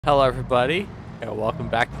Hello everybody, and welcome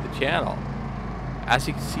back to the channel. As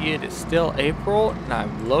you can see, it is still April, and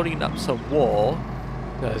I'm loading up some wool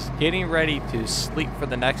because getting ready to sleep for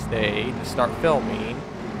the next day to start filming.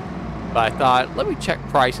 But I thought, let me check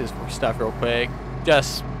prices for stuff real quick.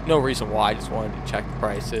 Just no reason why, I just wanted to check the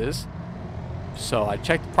prices. So I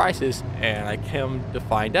checked the prices, and I came to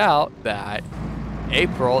find out that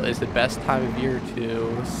April is the best time of year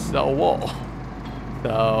to sell wool.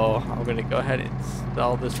 So I'm gonna go ahead and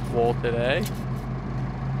sell this wool today.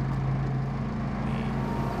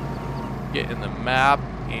 Get in the map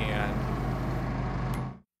and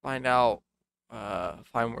find out,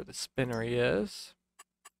 find where the spinnery is,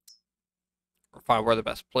 or find where the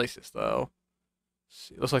best place is though.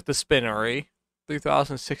 See, it looks like the spinnery,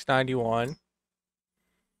 3,691.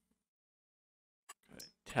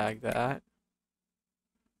 Tag that.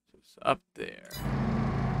 It's up there.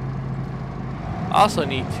 I also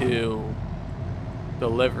need to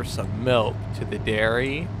deliver some milk to the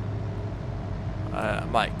dairy. I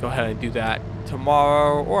might go ahead and do that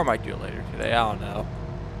tomorrow, or I might do it later today. I don't know.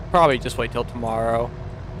 Probably just wait till tomorrow.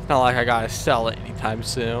 It's not like I gotta sell it anytime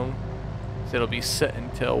soon, so it'll be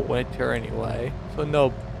sitting till winter anyway. So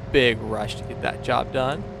no big rush to get that job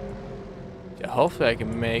done. So hopefully I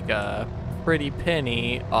can make a pretty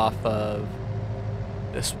penny off of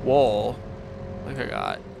this wool. Like I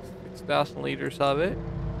got 6,000 liters of it.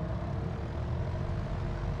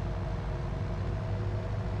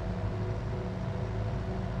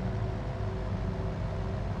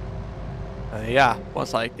 Yeah,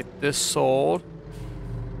 once I get this sold,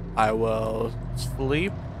 I will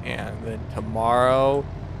sleep, and then tomorrow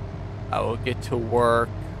I will get to work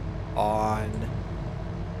on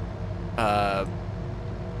the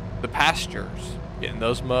pastures, getting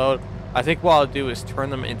those mowed. I think what I'll do is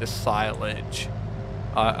turn them into silage.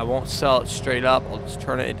 I won't sell it straight up. I'll just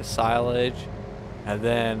turn it into silage, and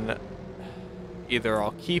then either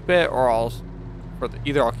I'll keep it or I'll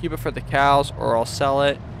keep it for the cows, or I'll sell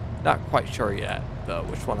it. Not quite sure yet though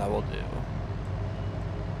which one I will do.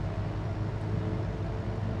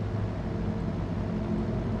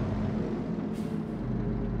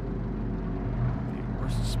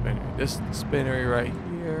 Where's the spinnery? This is the spinnery right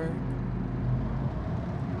here.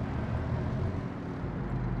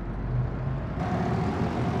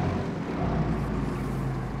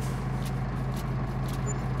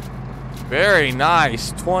 Very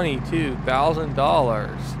nice,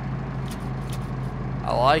 $22,000.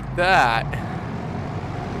 I like that.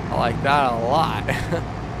 I like that a lot.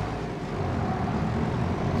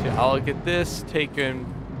 So I'll get this taken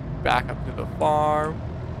back up to the farm,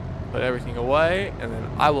 put everything away, and then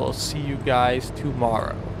I will see you guys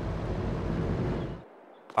tomorrow.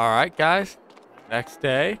 Alright guys, next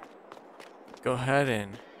day, go ahead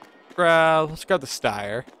and let's grab the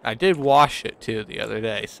styer. I did wash it too the other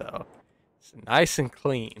day, so it's nice and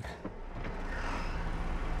clean.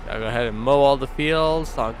 I'll go ahead and mow all the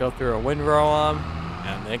fields. I'll go through a windrow them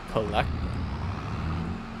and then collect them.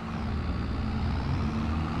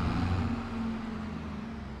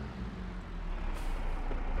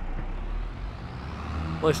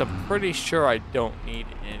 At least I'm pretty sure I don't need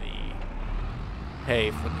any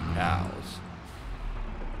hay for the cows.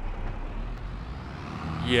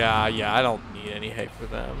 Yeah, I don't need any hay for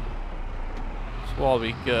them. So I'll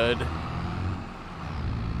be good.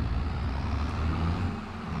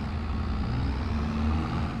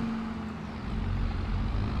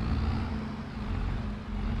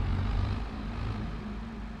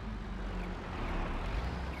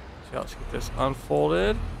 Let's get this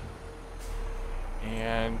unfolded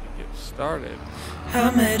and get started. I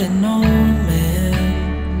met an old man.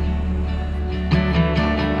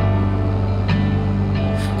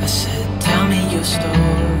 I said, tell me your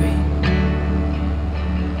story.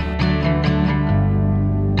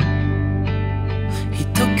 He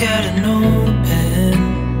took out a notepad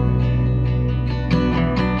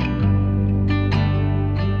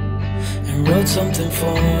and wrote something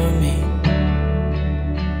for me.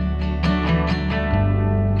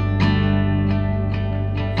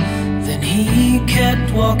 He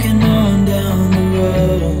kept walking on down the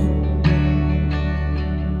road,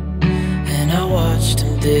 and I watched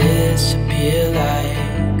him disappear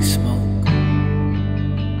like smoke.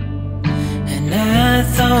 And I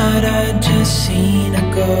thought I'd just seen a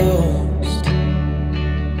ghost.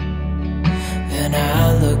 Then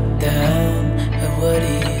I looked down at what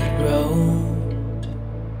he wrote.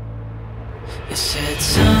 It said,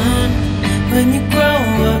 son, when you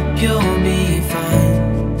grow up you'll be fine.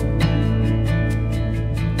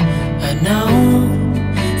 Now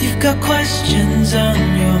you've got questions on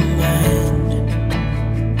your mind.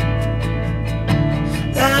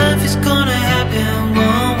 Life is gonna happen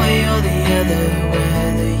one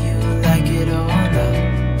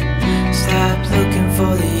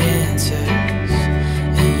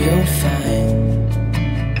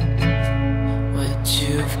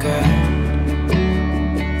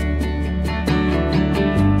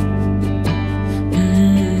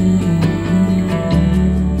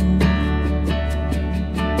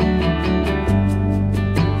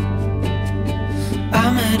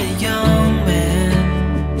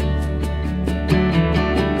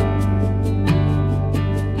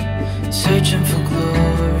searching for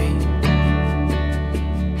glory.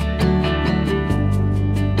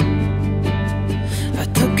 I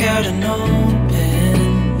took out an old pen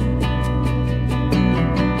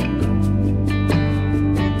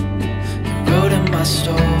and wrote in my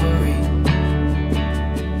story.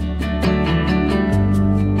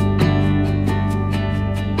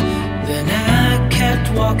 Then I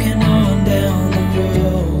kept walking on down the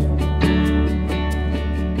road.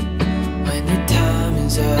 When your time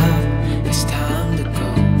is up, it's time to go.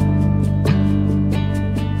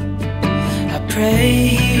 I pray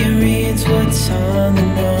he reads what's on the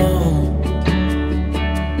note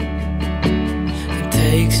and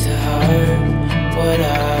takes to heart what I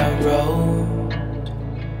wrote.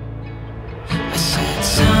 I said,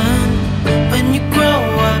 son, when you grow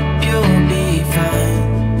up, you'll be fine.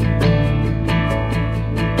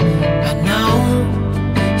 I know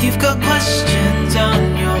you've got questions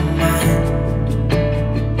on your mind.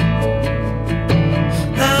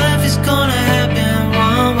 Life is gonna happen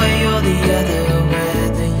one way or the other,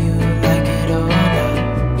 whether you like it or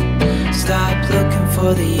not. Stop looking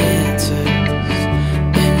for the answers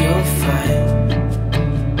and you'll find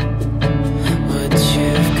what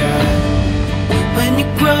you've got. When you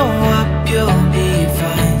grow up, you'll be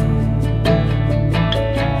fine.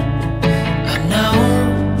 I know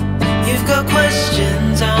you've got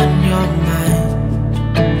questions on your mind.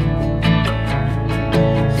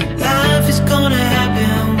 Life is gonna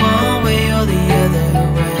happen one way or the other,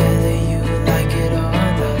 whether you like it or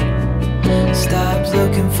not. Stop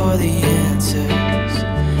looking for the answers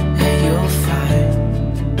and you'll find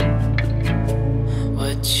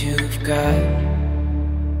what you've got.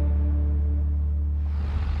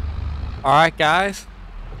 Alright guys,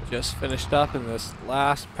 just finished up in this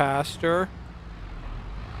last pasture.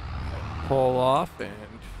 Pull off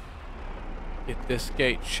and get this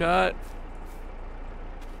gate shut.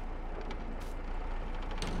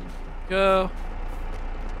 Go.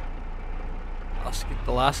 Let's get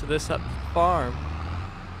the last of this up to the farm.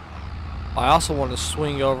 I also want to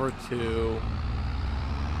swing over to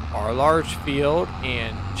our large field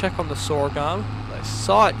and check on the sorghum. I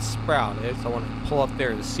saw it sprouted, so I want to pull up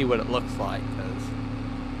there to see what it looks like, because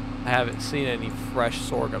I haven't seen any fresh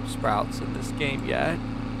sorghum sprouts in this game yet.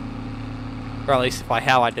 Or at least if I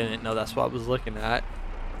have, I didn't know that's what I was looking at.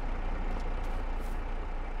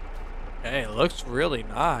 Hey, it looks really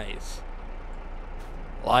nice.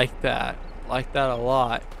 Like that. Like that a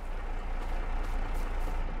lot.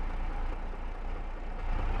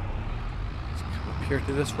 Let's come up here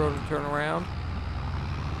to this road and turn around.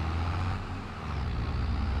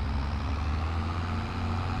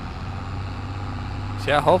 So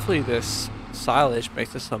yeah, hopefully this silage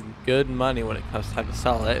makes us some good money when it comes time to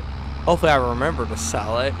sell it. Hopefully I remember to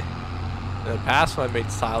sell it. In the past when I made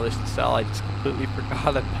silage to sell, I just completely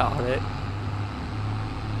forgot about it.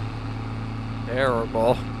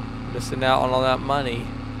 Terrible. Missing out on all that money.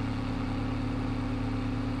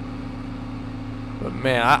 But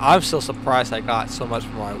man, I'm still surprised I got so much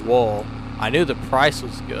for my wool. I knew the price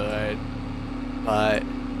was good, but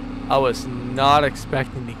I was not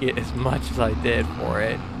expecting to get as much as I did for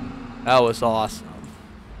it. That was awesome.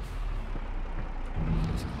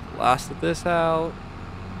 Just blasted this out.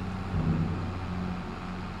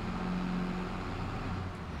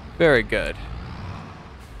 Very good.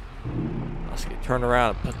 Let's get turned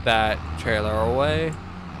around and put that trailer away.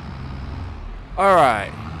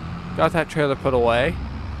 Alright. Got that trailer put away.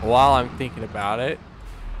 While I'm thinking about it,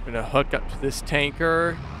 I'm going to hook up to this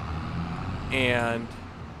tanker and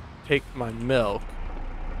take my milk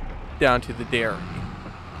down to the dairy.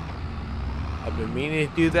 I've been meaning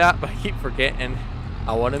to do that, but I keep forgetting.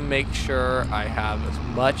 I want to make sure I have as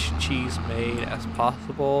much cheese made as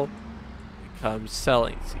possible when it comes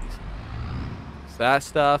selling season. So that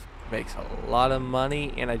stuff makes a lot of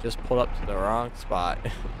money, and I just pulled up to the wrong spot.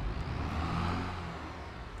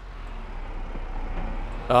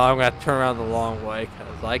 Oh, I'm going to turn around the long way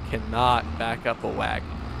because I cannot back up a wagon.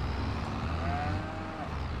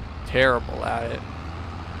 Terrible at it.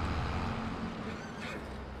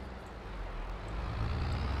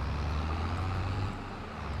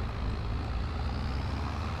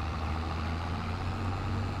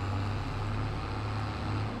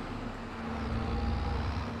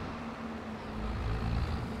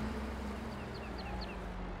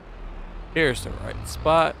 Here's the right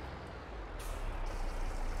spot.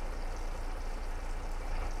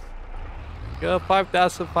 Go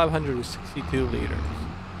 5,562 liters.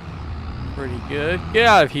 Pretty good. Get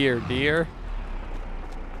out of here, deer.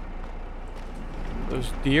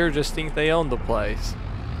 Those deer just think they own the place.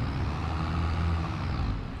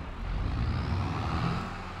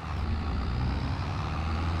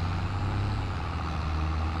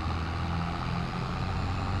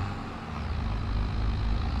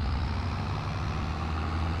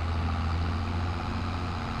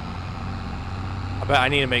 But I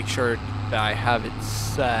need to make sure that I have it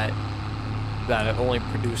set that it only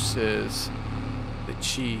produces the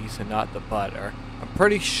cheese and not the butter. I'm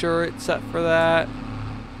pretty sure it's set for that,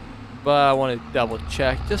 but I want to double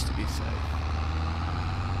check just to be safe.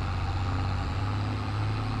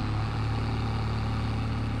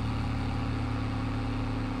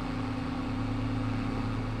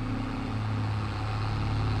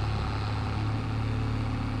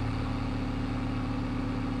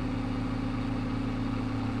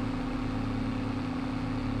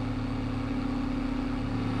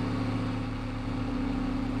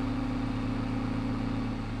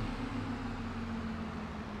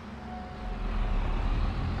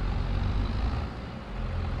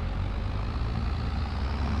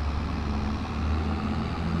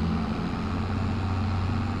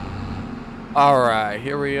 Alright,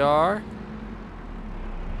 here we are.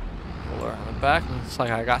 Pull around the back. Looks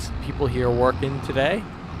like I got some people here working today.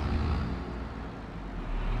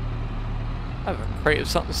 I have a crate of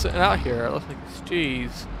something sitting out here. It looks like it's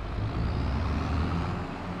cheese.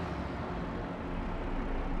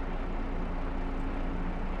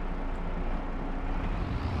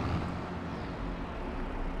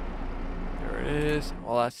 There it is.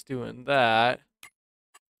 While that's doing that,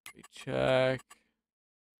 we check.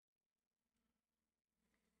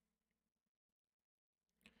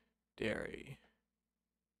 Dairy.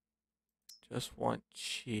 Just want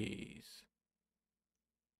cheese.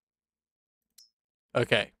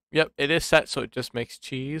 Okay. Yep, it is set so it just makes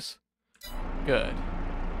cheese. Good.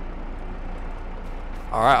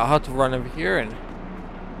 Alright, I'll have to run over here and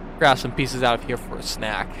grab some pieces out of here for a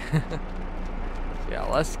snack. So yeah,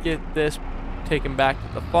 let's get this taken back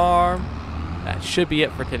to the farm. That should be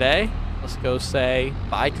it for today. Let's go say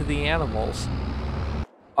bye to the animals.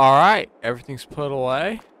 Alright, everything's put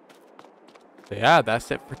away. So yeah, that's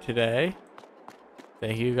it for today.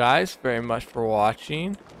 Thank you guys very much for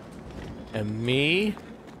watching. And me,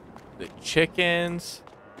 the chickens,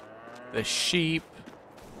 the sheep,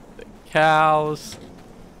 the cows.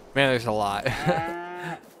 Man, there's a lot.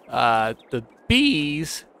 The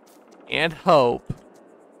bees and Hope.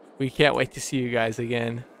 We can't wait to see you guys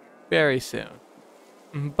again very soon.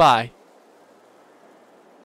 Bye.